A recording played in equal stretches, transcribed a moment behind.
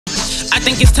I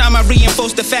think it's time I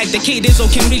reinforce the fact that Khaya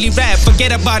can really rap.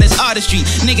 Forget about his artistry,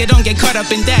 nigga, don't get caught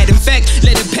up in that. In fact,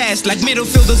 let it pass like middle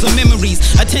fielders of memories.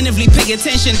 Attentively pay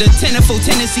attention to tenderful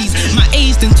tendencies. My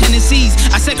A's and tendencies,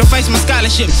 I sacrifice my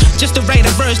scholarship just to write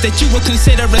a verse that you would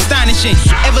consider astonishing.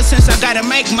 Ever since I got a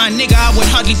mic, my nigga, I would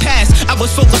hardly pass. I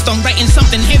was focused on writing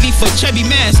something heavy for chubby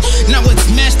mass. Now it's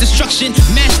mass destruction,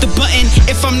 mash the button.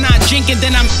 If I'm not drinking,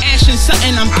 then I'm ashing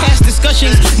something. I'm past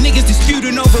discussions, niggas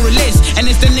disputing over a list. And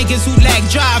it's the niggas who lack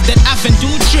drive that often do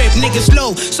trip. Niggas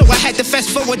slow, so I had to fast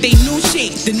forward they new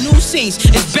shit. The new scenes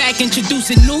is back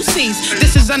introducing new scenes.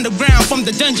 This is underground from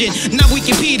the dungeon, not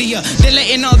Wikipedia. They're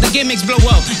letting all the gimmicks blow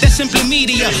up, that's simply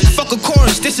media. Fuck a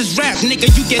chorus, this is rap, nigga,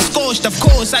 you get scorched. Of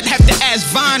course, I'd have to ask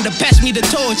Vaughn to pass me the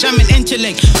torch. I'm an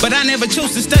intellect, but I never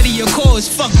chose to study your cause.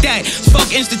 Fuck that, fuck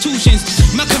institutions.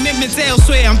 My commitment's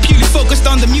elsewhere, I'm purely focused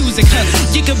on the music.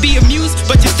 You could be amused,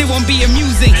 but you still won't be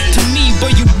amusing to me.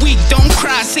 Boy, you weak, don't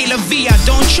cry, say la vie, I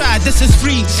don't try. This is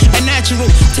free and natural,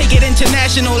 take it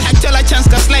international. Till I chance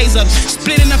got slice up,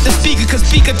 splitting up the speaker, cause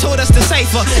SPeeKa told us to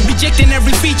cipher. Rejecting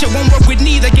every feature, won't work with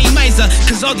neither game miser.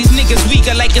 Cause all these niggas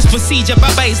weaker like it's procedure by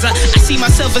Biza. I see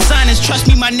myself as honest, trust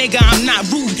me my nigga, I'm not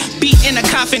rude. Beat in a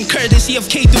coffin, courtesy of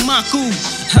Khaya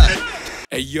DoomAKU.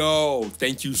 Hey yo,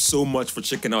 thank you so much for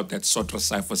checking out that Sotra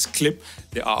Cyphers clip.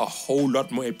 There are a whole lot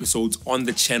more episodes on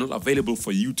the channel available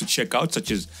for you to check out,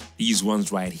 such as these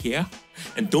ones right here.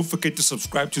 And don't forget to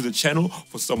subscribe to the channel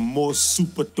for some more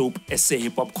super dope SA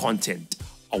hip hop content.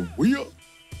 A wheel.